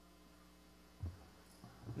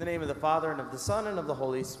the name of the Father, and of the Son, and of the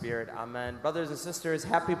Holy Spirit. Amen. Brothers and sisters,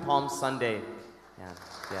 happy Palm Sunday. Yeah.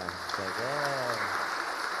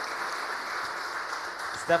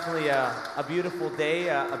 It's definitely a beautiful day,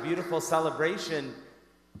 a beautiful celebration.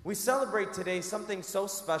 We celebrate today something so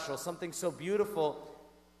special, something so beautiful.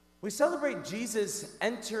 We celebrate Jesus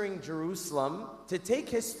entering Jerusalem to take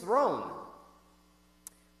his throne.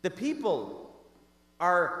 The people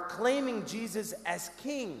are claiming Jesus as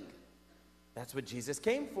king. That's what Jesus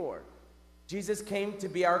came for. Jesus came to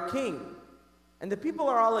be our king. And the people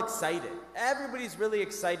are all excited. Everybody's really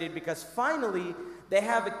excited because finally they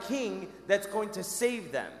have a king that's going to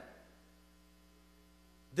save them.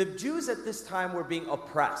 The Jews at this time were being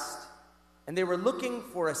oppressed, and they were looking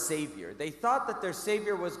for a savior. They thought that their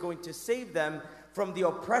savior was going to save them from the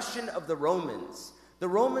oppression of the Romans. The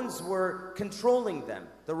Romans were controlling them.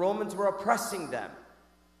 The Romans were oppressing them.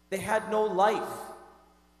 They had no life.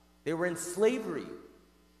 They were in slavery.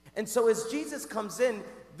 And so as Jesus comes in,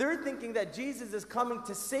 they're thinking that Jesus is coming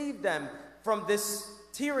to save them from this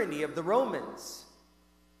tyranny of the Romans.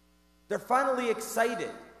 They're finally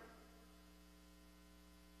excited.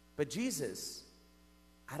 But Jesus,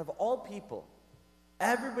 out of all people,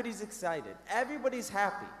 everybody's excited. Everybody's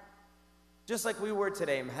happy. Just like we were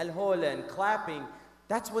today, mhalhola and clapping.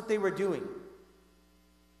 That's what they were doing.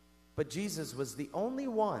 But Jesus was the only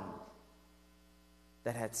one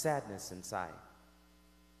that had sadness inside.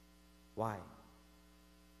 Why?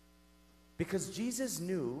 Because Jesus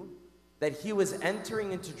knew that he was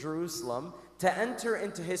entering into Jerusalem to enter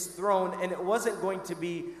into his throne, and it wasn't going to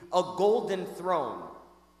be a golden throne.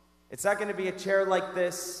 It's not going to be a chair like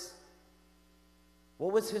this.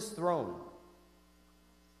 What was his throne?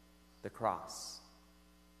 The cross.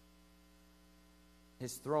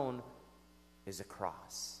 His throne is a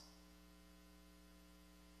cross.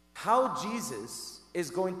 How Jesus is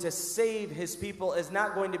going to save his people is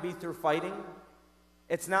not going to be through fighting.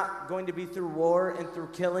 It's not going to be through war and through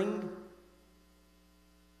killing.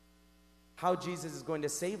 How Jesus is going to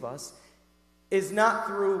save us is not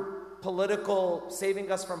through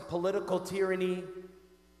saving us from political tyranny.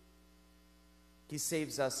 He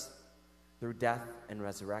saves us through death and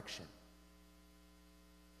resurrection.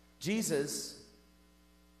 Jesus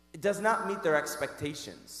does not meet their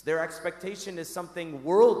expectations. Their expectation is something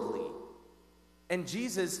worldly. And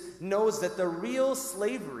Jesus knows that the real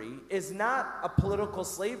slavery is not a political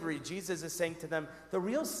slavery. Jesus is saying to them, the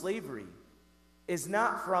real slavery is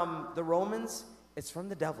not from the Romans, it's from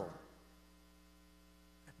the devil.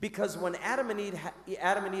 Because when Adam and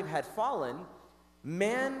Eve had fallen,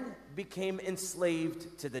 man became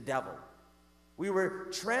enslaved to the devil. We were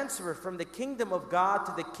transferred from the kingdom of God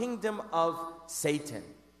to the kingdom of Satan.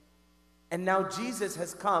 And now Jesus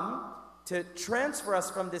has come to transfer us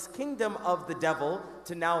from this kingdom of the devil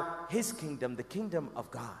to now his kingdom, the kingdom of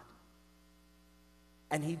God.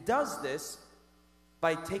 And he does this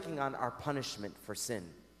by taking on our punishment for sin,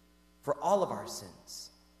 for all of our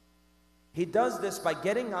sins. He does this by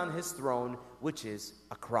getting on his throne, which is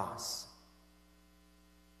a cross.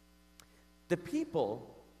 These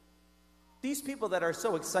people that are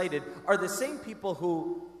so excited are the same people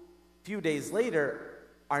who, a few days later,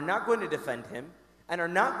 are not going to defend him and are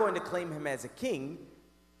not going to claim him as a king.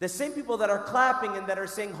 The same people that are clapping and that are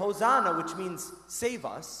saying Hosanna, which means save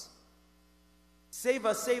us. Save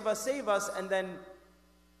us, save us, save us. And then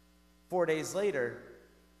 4 days later,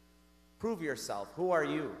 prove yourself. Who are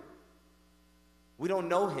you? We don't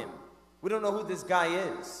know him. We don't know who this guy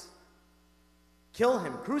is. Kill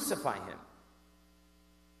him, crucify him.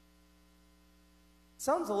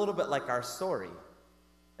 Sounds a little bit like our story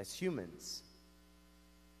as humans.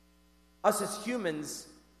 Us as humans,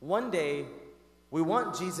 one day we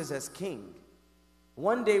want Jesus as king.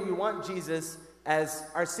 One day we want Jesus as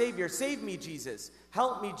our Savior. Save me, Jesus.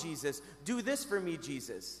 Help me, Jesus. Do this for me,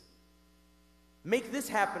 Jesus. Make this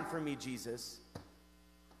happen for me, Jesus.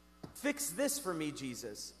 Fix this for me,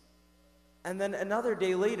 Jesus. And then another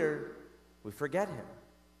day later, we forget him.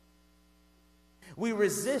 We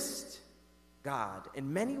resist God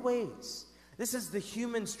in many ways. This is the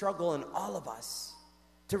human struggle in all of us,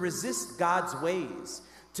 to resist God's ways,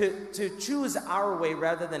 to choose our way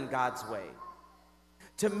rather than God's way,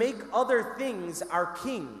 to make other things our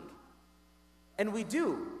king. And we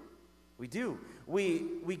do.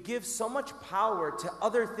 We give so much power to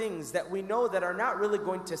other things that we know that are not really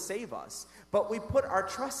going to save us, but we put our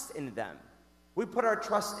trust in them. We put our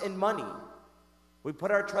trust in money. We put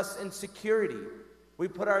our trust in security. We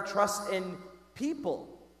put our trust in people.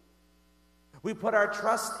 We put our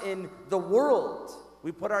trust in the world.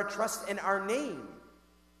 We put our trust in our name.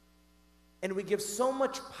 And we give so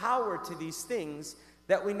much power to these things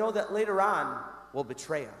that we know that later on will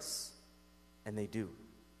betray us. And they do.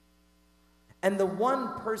 And the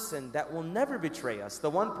one person that will never betray us, the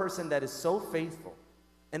one person that is so faithful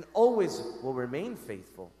and always will remain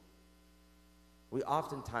faithful, we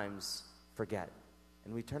oftentimes forget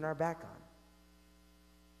and we turn our back on.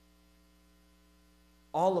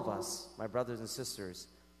 All of us, my brothers and sisters,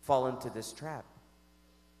 fall into this trap.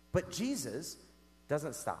 But Jesus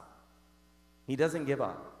doesn't stop. He doesn't give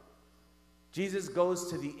up. Jesus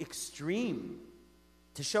goes to the extreme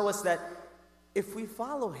to show us that if we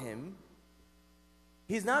follow him,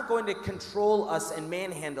 he's not going to control us and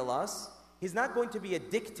manhandle us. He's not going to be a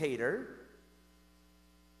dictator.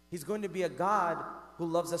 He's going to be a God who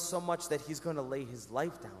loves us so much that he's going to lay his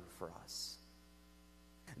life down for us.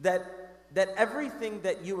 That everything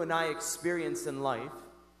that you and I experience in life,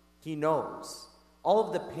 he knows. All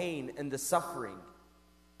of the pain and the suffering,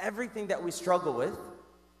 everything that we struggle with,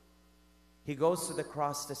 he goes to the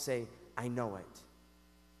cross to say, I know it.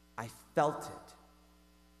 I felt it.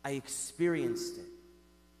 I experienced it.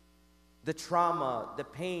 The trauma, the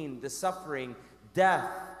pain, the suffering, death,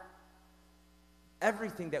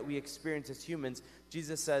 everything that we experience as humans,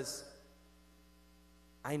 Jesus says,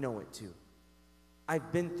 I know it too.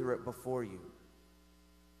 I've been through it before you.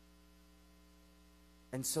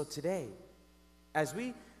 And so today, as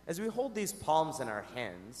we hold these palms in our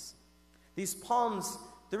hands, these palms,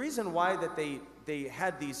 the reason why that they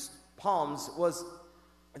had these palms was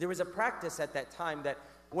there was a practice at that time that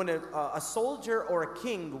when a soldier or a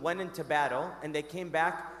king went into battle and they came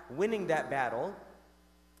back winning that battle,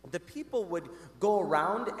 the people would go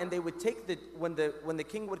around and they would take when the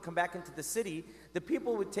king would come back into the city, the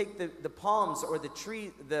people would take the palms or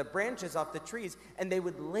the branches off the trees, and they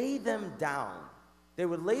would lay them down. They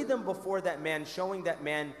would lay them before that man, showing that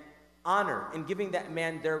man honor and giving that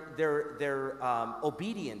man their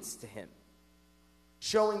obedience to him,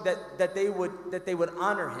 showing that they would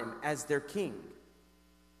honor him as their king.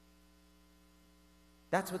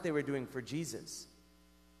 That's what they were doing for Jesus.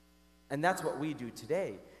 And that's what we do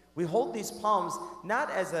today. We hold these palms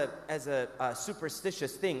not as a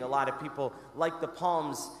superstitious thing. A lot of people like the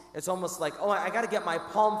palms. It's almost like, oh, I got to get my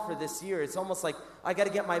palm for this year. It's almost like I got to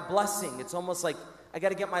get my blessing. It's almost like I got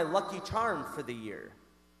to get my lucky charm for the year.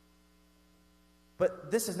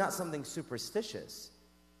 But this is not something superstitious.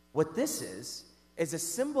 What this is a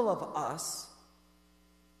symbol of us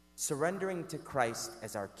surrendering to Christ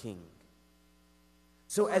as our King.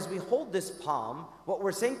 So as we hold this palm, what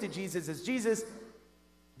we're saying to Jesus is, Jesus,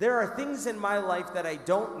 there are things in my life that I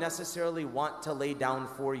don't necessarily want to lay down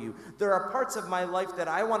for you. There are parts of my life that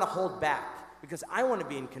I want to hold back because I want to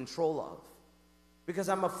be in control of. Because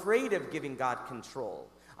I'm afraid of giving God control.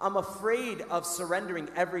 I'm afraid of surrendering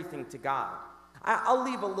everything to God. I'll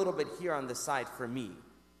leave a little bit here on the side for me.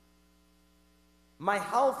 My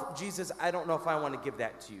health, Jesus, I don't know if I want to give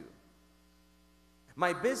that to you.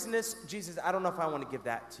 My business, Jesus, I don't know if I want to give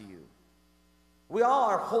that to you. We all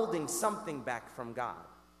are holding something back from God.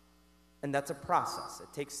 And that's a process.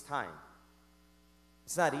 It takes time.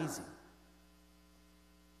 It's not easy.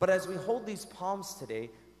 But as we hold these palms today,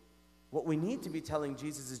 what we need to be telling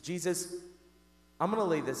Jesus is, Jesus, I'm going to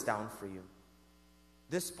lay this down for you.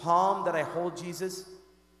 This palm that I hold, Jesus,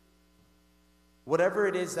 whatever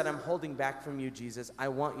it is that I'm holding back from you, Jesus, I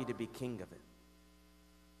want you to be king of it.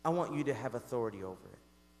 I want you to have authority over it.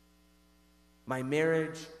 My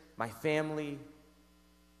marriage, my family,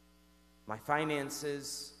 my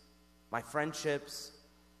finances, my friendships,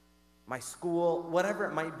 my school, whatever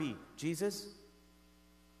it might be. Jesus,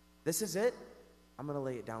 this is it. I'm going to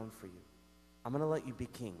lay it down for you. I'm going to let you be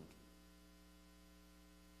king.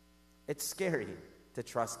 It's scary to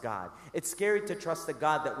trust God. It's scary to trust a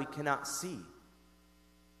God that we cannot see.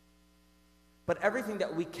 But everything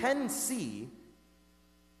that we can see,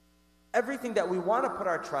 everything that we want to put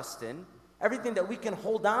our trust in, everything that we can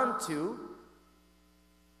hold on to,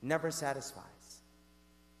 never satisfies.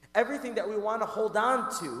 Everything that we want to hold on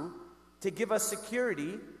to give us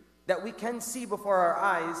security that we can see before our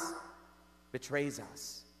eyes, betrays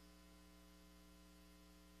us.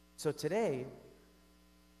 So today,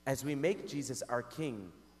 as we make Jesus our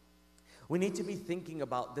King, we need to be thinking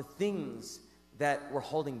about the things that we're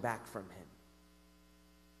holding back from him.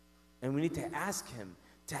 And we need to ask him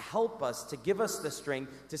to help us, to give us the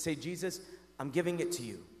strength to say, Jesus, I'm giving it to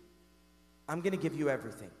you. I'm going to give you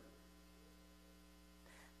everything.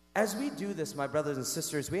 As we do this, my brothers and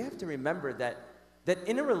sisters, we have to remember that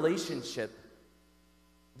in a relationship,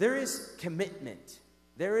 there is commitment.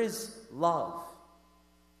 There is love.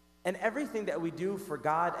 And everything that we do for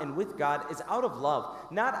God and with God is out of love,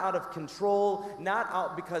 not out of control, not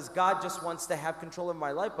out because God just wants to have control of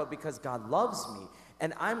my life, but because God loves me,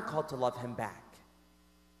 and I'm called to love him back.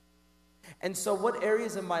 And so what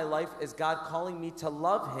areas of my life is God calling me to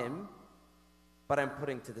love him, but I'm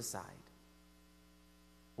putting to the side?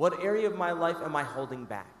 What area of my life am I holding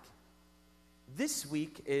back? This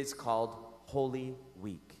week is called Holy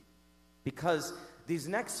Week because these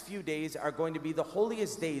next few days are going to be the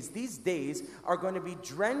holiest days. These days are going to be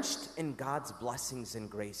drenched in God's blessings and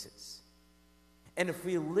graces. And if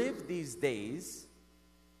we live these days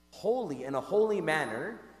holy in a holy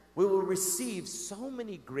manner, we will receive so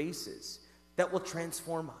many graces that will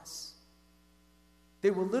transform us.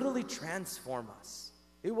 They will literally transform us.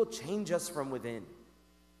 They will change us from within.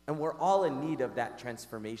 And we're all in need of that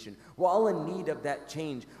transformation. We're all in need of that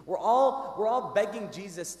change. We're all begging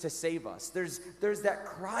Jesus to save us. There's that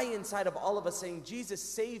cry inside of all of us saying, Jesus,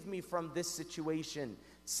 save me from this situation.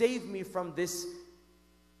 Save me from this,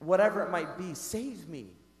 whatever it might be. Save me.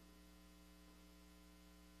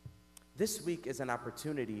 This week is an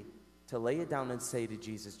opportunity to lay it down and say to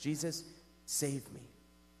Jesus, Jesus, save me.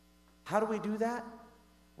 How do we do that?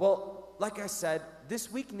 Well, like I said,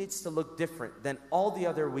 this week needs to look different than all the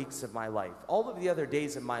other weeks of my life, all of the other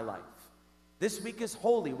days of my life. This week is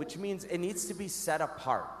holy, which means it needs to be set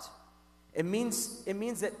apart. It means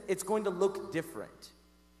that it's going to look different.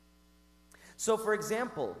 So, for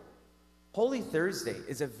example, Holy Thursday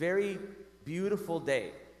is a very beautiful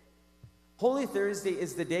day. Holy Thursday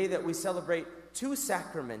is the day that we celebrate two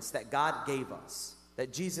sacraments that God gave us,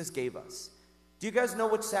 that Jesus gave us. Do you guys know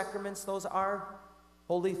which sacraments those are?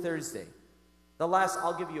 Holy Thursday.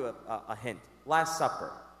 I'll give you a hint. Last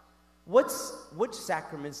Supper. Which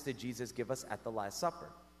sacraments did Jesus give us at the Last Supper?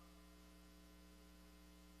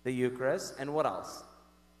 The Eucharist, and what else?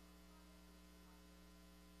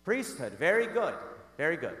 Priesthood. Very good.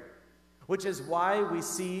 Very good. Which is why we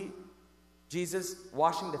see Jesus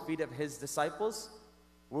washing the feet of his disciples,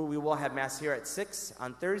 where we will have Mass here at 6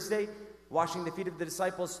 on Thursday, washing the feet of the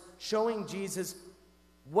disciples, showing Jesus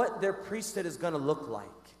what their priesthood is going to look like.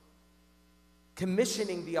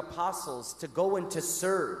 Commissioning the apostles to go and to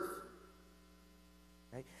serve.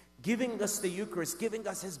 Right? Giving us the Eucharist, giving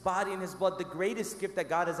us his body and his blood. The greatest gift that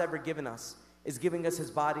God has ever given us is giving us his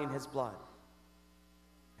body and his blood.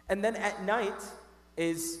 And then at night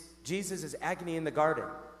is Jesus' agony in the garden.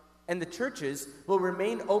 And the churches will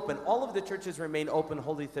remain open. All of the churches remain open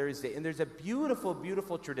Holy Thursday. And there's a beautiful,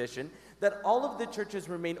 beautiful tradition that all of the churches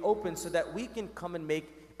remain open so that we can come and make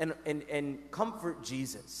and comfort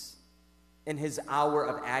Jesus in his hour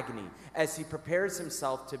of agony as he prepares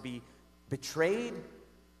himself to be betrayed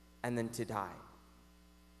and then to die.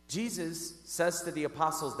 Jesus says to the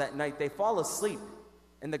apostles that night, they fall asleep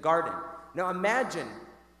in the garden. Now imagine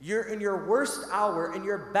you're in your worst hour and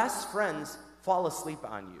your best friends fall asleep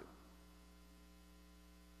on you.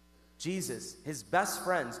 Jesus, his best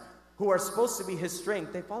friends, who are supposed to be his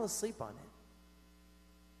strength, they fall asleep on it.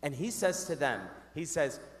 And he says to them, he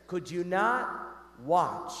says, could you not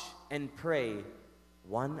watch and pray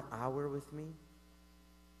 1 hour with me?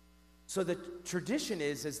 So the tradition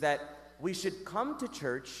is that we should come to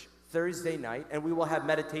church Thursday night, and we will have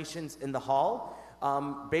meditations in the hall,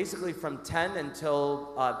 basically from 10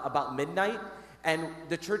 until about midnight, and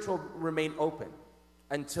the church will remain open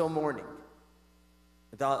until morning.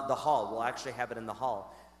 The hall, we'll actually have it in the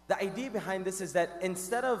hall. The idea behind this is that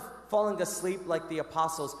instead of falling asleep like the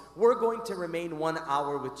apostles, we're going to remain 1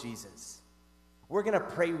 hour with Jesus. We're going to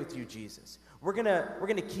pray with you, Jesus. We're going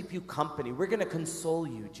to keep you company. We're going to console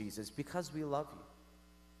you, Jesus, because we love you.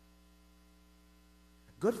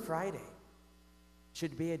 Good Friday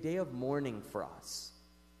should be a day of mourning for us.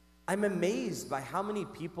 I'm amazed by how many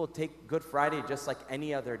people take Good Friday just like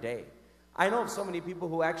any other day. I know of so many people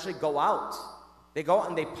who actually go out. They go out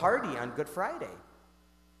and they party on Good Friday.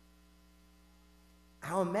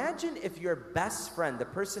 Now imagine if your best friend, the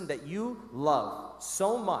person that you love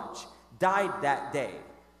so much, died that day.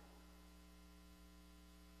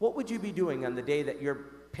 What would you be doing on the day that your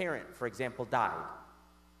parent, for example, died?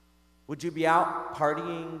 Would you be out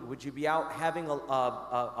partying? Would you be out having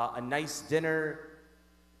a nice dinner?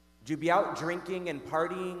 Would you be out drinking and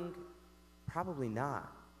partying? Probably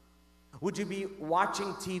not. Would you be watching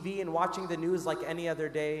TV and watching the news like any other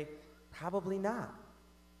day? Probably not.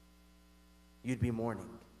 You'd be mourning.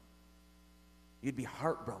 You'd be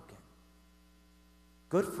heartbroken.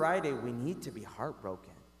 Good Friday, we need to be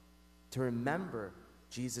heartbroken to remember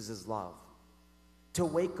Jesus' love, to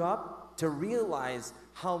wake up, to realize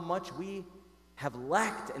how much we have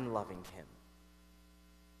lacked in loving him,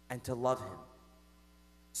 and to love him.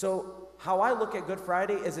 So how I look at Good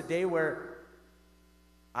Friday is a day where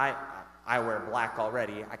I wear black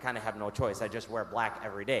already. I kind of have no choice. I just wear black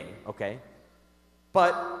every day, okay?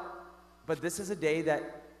 But this is a day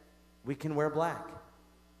that we can wear black.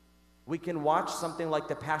 We can watch something like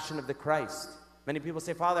The Passion of the Christ. Many people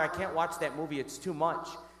say, Father, I can't watch that movie, it's too much.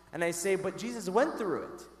 And I say, but Jesus went through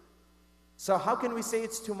it. So how can we say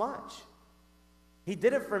it's too much? He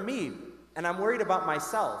did it for me, and I'm worried about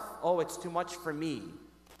myself. Oh, it's too much for me.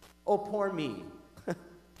 Oh, poor me.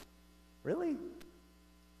 Really?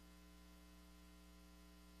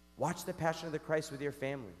 Watch The Passion of the Christ with your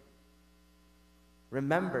family.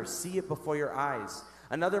 Remember, see it before your eyes.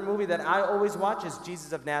 Another movie that I always watch is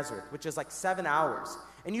Jesus of Nazareth, which is like 7 hours.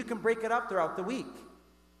 And you can break it up throughout the week.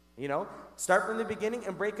 You know, start from the beginning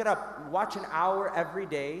and break it up. Watch an hour every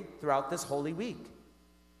day throughout this Holy Week.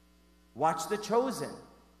 Watch The Chosen.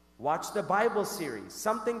 Watch the Bible series.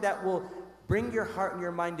 Something that will bring your heart and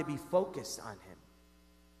your mind to be focused on Him.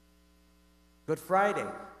 Good Friday,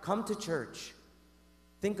 come to church.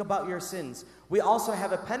 Think about your sins. We also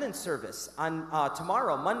have a penance service on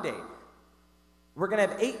tomorrow, Monday. We're going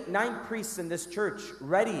to have 8, 9 priests in this church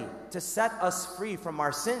ready to set us free from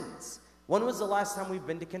our sins. When was the last time we've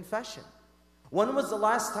been to confession? When was the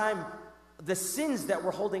last time the sins that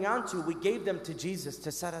we're holding on to, we gave them to Jesus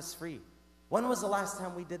to set us free? When was the last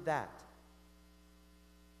time we did that?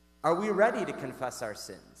 Are we ready to confess our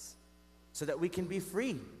sins so that we can be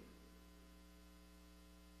free?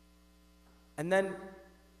 And then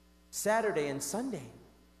Saturday and Sunday,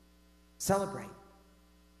 celebrate.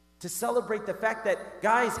 To celebrate the fact that,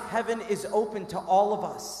 guys, heaven is open to all of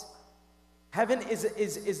us. Heaven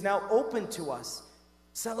is now open to us.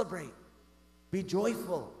 Celebrate. Be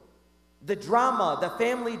joyful. The drama, the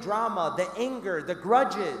family drama, the anger, the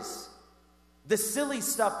grudges, the silly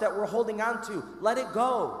stuff that we're holding on to, let it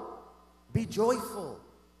go. Be joyful.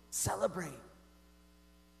 Celebrate.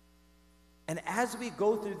 And as we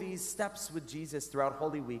go through these steps with Jesus throughout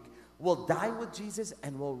Holy Week, we'll die with Jesus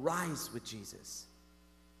and we'll rise with Jesus.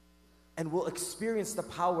 And we'll experience the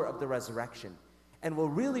power of the resurrection. And we'll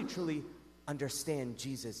really, truly understand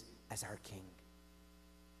Jesus as our King.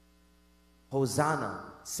 Hosanna,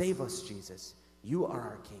 save us, Jesus. You are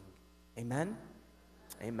our King. Amen?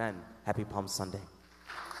 Amen. Happy Palm Sunday.